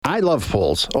I love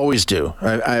polls, always do.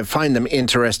 I find them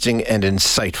interesting and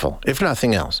insightful, if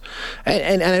nothing else.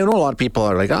 And I know a lot of people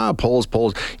are like, polls.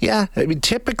 Yeah, I mean,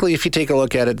 typically, if you take a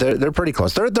look at it, they're pretty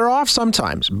close. They're off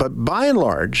sometimes, but by and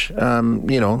large,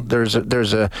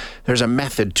 there's a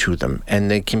method to them, and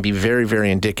they can be very,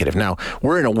 very indicative. Now,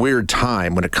 we're in a weird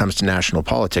time when it comes to national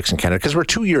politics in Canada because we're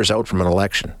 2 years out from an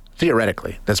election.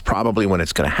 Theoretically, that's probably when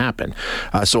it's going to happen.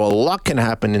 So a lot can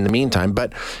happen in the meantime.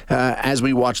 But as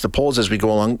we watch the polls as we go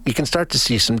along, you can start to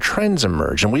see some trends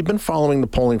emerge. And we've been following the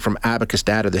polling from Abacus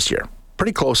Data this year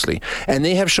pretty closely. And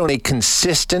they have shown a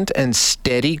consistent and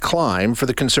steady climb for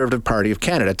the Conservative Party of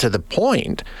Canada to the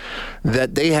point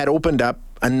that they had opened up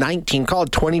a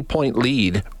 20-point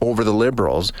lead over the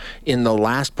Liberals in the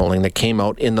last polling that came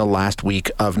out in the last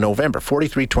week of November.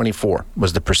 43-24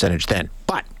 was the percentage then.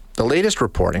 But the latest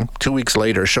reporting, 2 weeks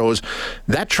later, shows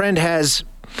that trend has,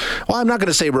 well, I'm not going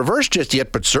to say reversed just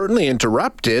yet, but certainly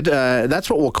interrupted. That's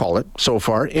what we'll call it so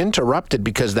far, interrupted,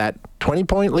 because that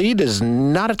 20-point lead is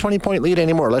not a 20-point lead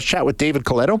anymore. Let's chat with David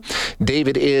Coletto.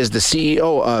 David is the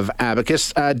CEO of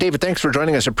Abacus. David, thanks for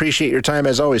joining us. Appreciate your time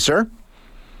as always, sir.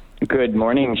 Good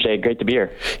morning, Shay. Great to be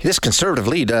here. This Conservative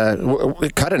lead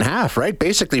cut in half, right?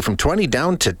 Basically from 20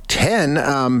 down to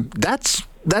 10.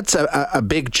 That's a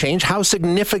big change. How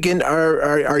significant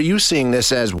are you seeing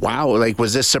this as? Wow, like,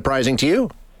 was this surprising to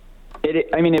you?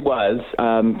 It was,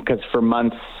 because for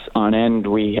months on end,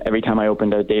 every time I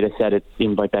opened a data set, it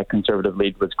seemed like that Conservative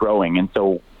lead was growing. And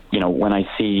so, when I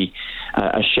see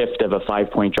a shift of a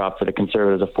 5-point drop for the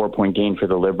Conservatives, a 4-point gain for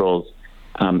the Liberals,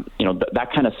 that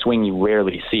kind of swing you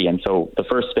rarely see. And so the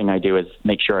first thing I do is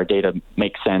make sure our data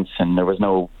makes sense and there was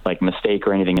no mistake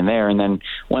or anything in there. And then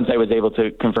once I was able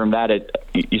to confirm that,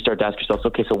 you start to ask yourself,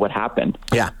 okay, so what happened?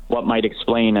 Yeah. What might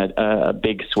explain a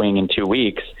big swing in 2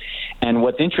 weeks? And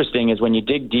what's interesting is when you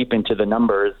dig deep into the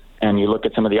numbers and you look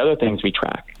at some of the other things we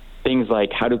track, things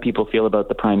like how do people feel about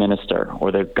the Prime Minister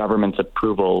or the government's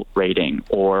approval rating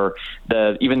or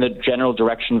even the general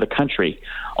direction of the country.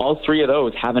 All three of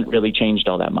those haven't really changed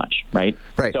all that much, right?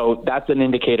 Right. So that's an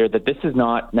indicator that this is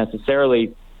not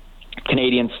necessarily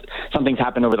Canadians. Something's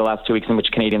happened over the last 2 weeks in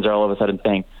which Canadians are all of a sudden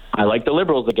saying, I like the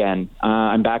Liberals again.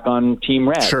 I'm back on Team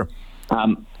Red. Sure.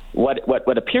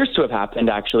 What appears to have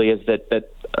happened actually is that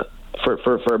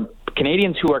for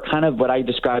Canadians who are kind of what I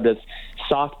described as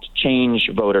soft change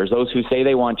voters, those who say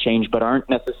they want change but aren't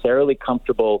necessarily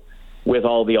comfortable with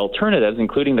all the alternatives,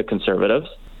 including the Conservatives,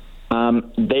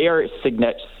 they are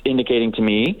indicating to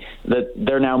me that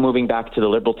they're now moving back to the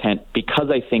Liberal tent because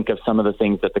I think of some of the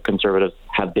things that the Conservatives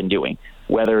have been doing,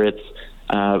 whether it's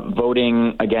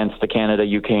voting against the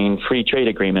Canada-Ukraine free trade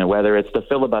agreement, whether it's the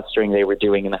filibustering they were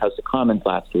doing in the House of Commons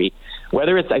last week,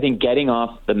 whether it's, I think, getting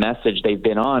off the message they've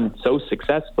been on so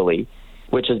successfully,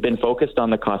 which has been focused on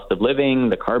the cost of living,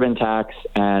 the carbon tax,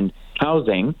 and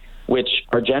housing, which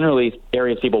are generally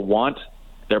areas people want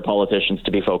their politicians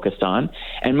to be focused on,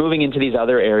 and moving into these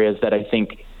other areas that I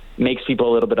think makes people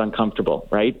a little bit uncomfortable,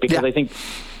 right? Because I think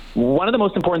one of the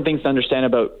most important things to understand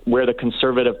about where the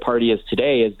Conservative Party is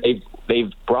today is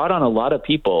they've brought on a lot of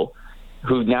people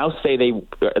who now say they,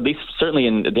 at least certainly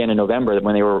at the end of November,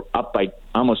 when they were up by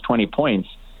almost 20 points,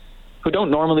 who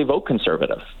don't normally vote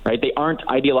Conservative, right? They aren't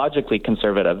ideologically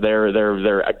conservative.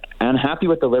 They're unhappy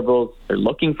with the Liberals. They're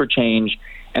looking for change.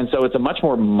 And so it's a much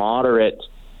more moderate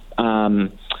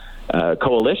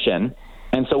coalition.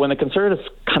 And so when the Conservatives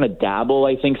kind of dabble,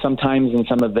 I think, sometimes in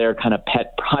some of their kind of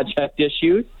pet project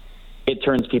issues, it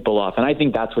turns people off. And I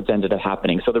think that's what's ended up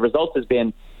happening. So the result has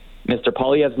been Mr.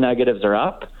 Poilievre's negatives are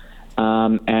up.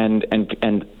 And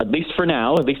at least for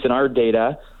now, at least in our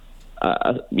data,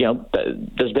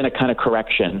 there's been a kind of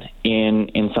correction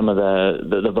in some of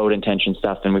the vote intention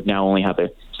stuff, and we've now only have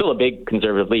still a big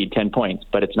Conservative lead, 10 points,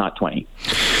 but it's not 20.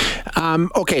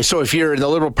 Okay, so if you're in the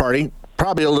Liberal Party,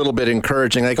 probably a little bit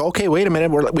encouraging, like, okay, wait a minute,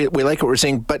 we like what we're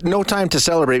seeing, but no time to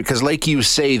celebrate, because like you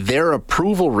say, their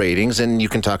approval ratings, and you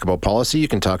can talk about policy, you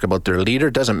can talk about their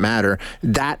leader, doesn't matter,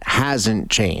 that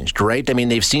hasn't changed, right? I mean,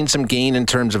 they've seen some gain in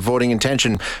terms of voting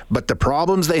intention, but the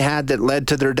problems they had that led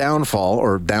to their downfall,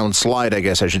 or downslide, I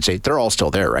guess I should say, they're all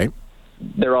still there, right?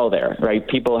 They're all there, right?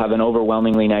 People have an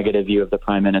overwhelmingly negative view of the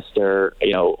Prime Minister.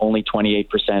 Only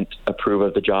 28% approve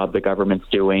of the job the government's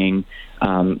doing.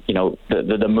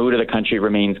 The mood of the country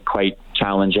remains quite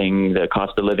challenging. The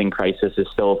cost of living crisis is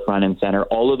still front and center.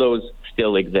 All of those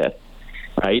still exist,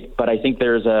 right? But I think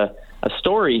there's a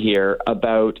story here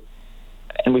about,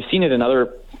 and we've seen it in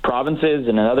other provinces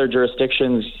and in other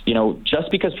jurisdictions,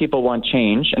 just because people want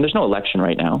change, and there's no election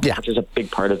right now, which is a big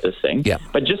part of this thing,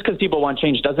 but just because people want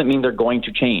change doesn't mean they're going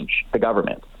to change the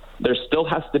government. There still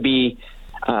has to be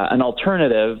an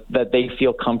alternative that they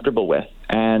feel comfortable with.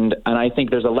 And I think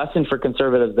there's a lesson for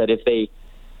Conservatives that if they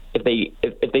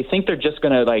think they're just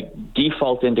going to like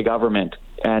default into government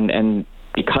and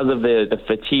because of the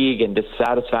fatigue and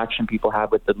dissatisfaction people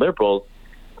have with the Liberals,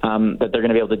 that they're going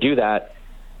to be able to do that.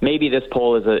 Maybe this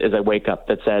poll is a wake up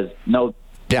that says, no,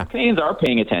 Canadians are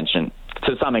paying attention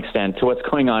to some extent to what's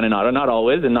going on in Ottawa, not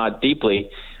always and not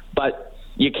deeply, but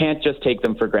you can't just take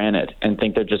them for granted and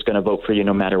think they're just going to vote for you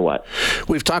no matter what.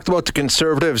 We've talked about the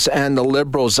Conservatives and the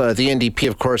Liberals. The NDP,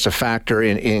 of course, a factor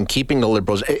in keeping the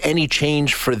Liberals. Any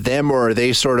change for them, or are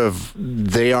they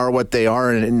they are what they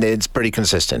are and it's pretty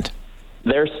consistent?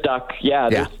 They're stuck.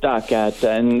 They're stuck at,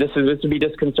 and this would be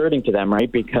disconcerting to them,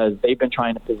 right? Because they've been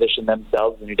trying to position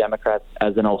themselves, the New Democrats,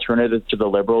 as an alternative to the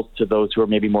Liberals, to those who are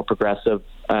maybe more progressive,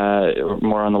 or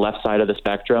more on the left side of the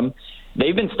spectrum.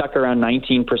 They've been stuck around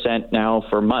 19% now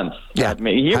for months.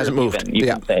 Years hasn't moved. Even, you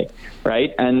can say,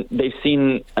 right? And they've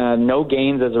seen no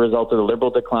gains as a result of the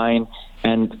Liberal decline,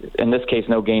 and in this case,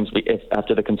 no gains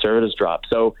after the Conservatives drop.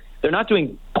 So they're not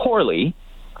doing poorly.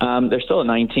 They're still at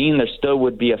 19. There still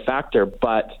would be a factor,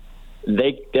 but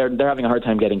they're having a hard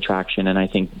time getting traction, and I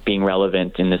think being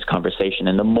relevant in this conversation.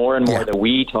 And the more and more that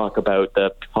we talk about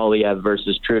the Poilievre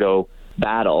versus Trudeau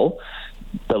battle,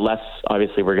 the less,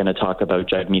 obviously, we're going to talk about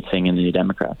Jagmeet Singh and the New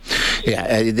Democrats.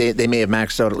 Yeah, they may have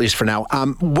maxed out, at least for now.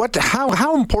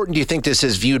 How important do you think this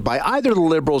is viewed by either the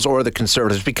Liberals or the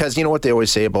Conservatives? Because you know what they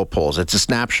always say about polls. It's a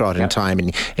snapshot in time,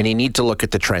 and you need to look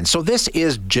at the trend. So this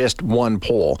is just one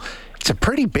poll. It's a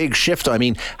pretty big shift. I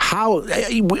mean,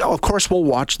 of course, we'll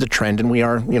watch the trend, and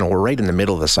we're right in the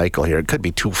middle of the cycle here. It could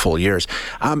be 2 full years.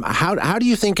 How do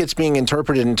you think it's being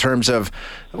interpreted in terms of,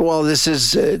 well, this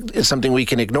is something we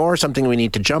can ignore, something we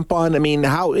need to jump on? I mean,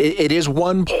 it is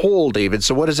one poll, David,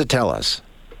 so what does it tell us?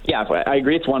 Yeah, I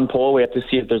agree. It's one poll. We have to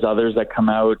see if there's others that come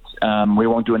out. We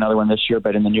won't do another one this year,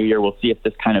 but in the new year, we'll see if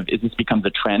this becomes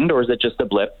a trend, or is it just a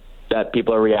blip that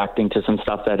people are reacting to some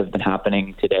stuff that has been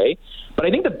happening today. But I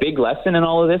think the big lesson in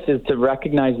all of this is to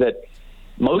recognize that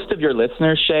most of your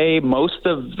listeners, Shay, most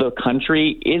of the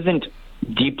country isn't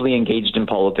deeply engaged in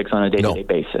politics on a day-to-day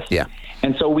basis. Yeah.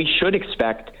 And so we should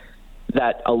expect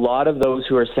that a lot of those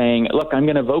who are saying, look, I'm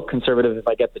going to vote Conservative if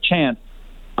I get the chance,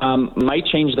 might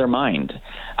change their mind.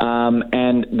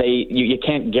 And you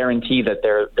can't guarantee that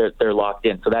they're locked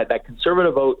in. So that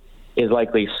Conservative vote is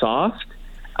likely soft.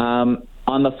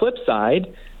 On the flip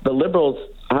side, the Liberals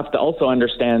have to also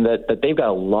understand that they've got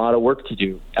a lot of work to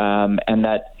do, and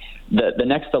that the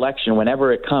next election,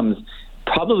 whenever it comes,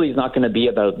 probably is not going to be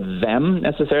about them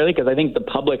necessarily, because I think the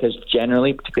public has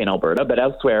generally, particularly in Alberta, but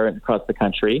elsewhere across the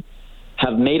country,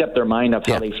 have made up their mind of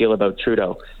how they feel about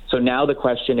Trudeau. So now the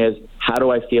question is, how do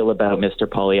I feel about Mr.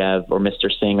 Poilievre or Mr.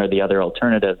 Singh or the other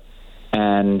alternative?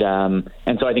 And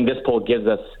so I think this poll gives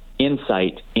us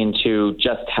insight into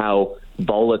just how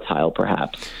volatile,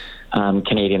 perhaps,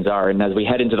 Canadians are. And as we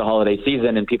head into the holiday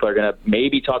season and people are going to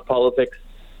maybe talk politics,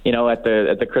 at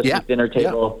the Christmas dinner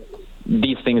table,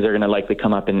 these things are going to likely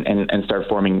come up and start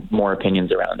forming more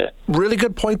opinions around it. Really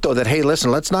good point, though, that, hey, listen,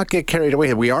 let's not get carried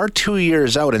away. We are 2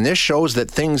 years out, and this shows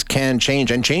that things can change,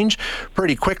 and change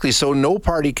pretty quickly, so no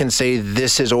party can say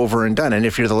this is over and done. And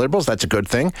if you're the Liberals, that's a good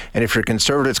thing. And if you're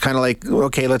Conservative, it's kind of like,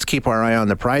 okay, let's keep our eye on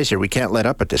the prize here. We can't let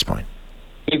up at this point.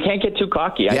 You can't get too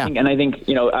cocky. I think,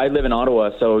 I live in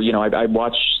Ottawa, so I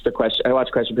watch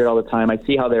Question Period all the time. I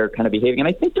see how they're kind of behaving, and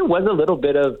I think there was a little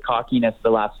bit of cockiness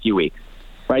the last few weeks.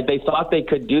 Right? They thought they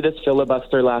could do this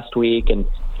filibuster last week and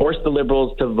force the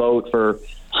Liberals to vote for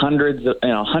hundreds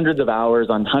of hours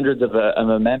on hundreds of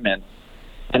amendments.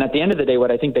 And at the end of the day, what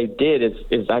I think they did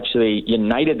is actually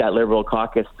united that Liberal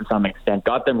caucus to some extent,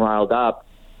 got them riled up.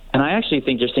 And I actually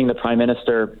think you're seeing the Prime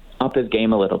Minister up his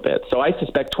game a little bit. So I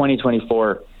suspect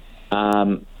 2024,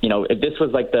 if this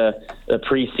was like the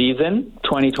preseason,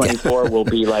 2024 will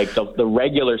be like the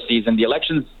regular season, the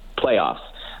elections playoffs.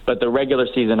 But the regular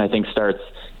season, I think, starts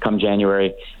come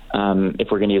January, if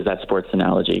we're going to use that sports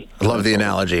analogy. I love the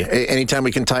analogy. Anytime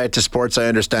we can tie it to sports, I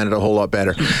understand it a whole lot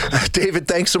better. David,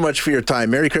 thanks so much for your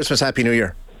time. Merry Christmas. Happy New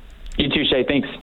Year. You too, Shay. Thanks.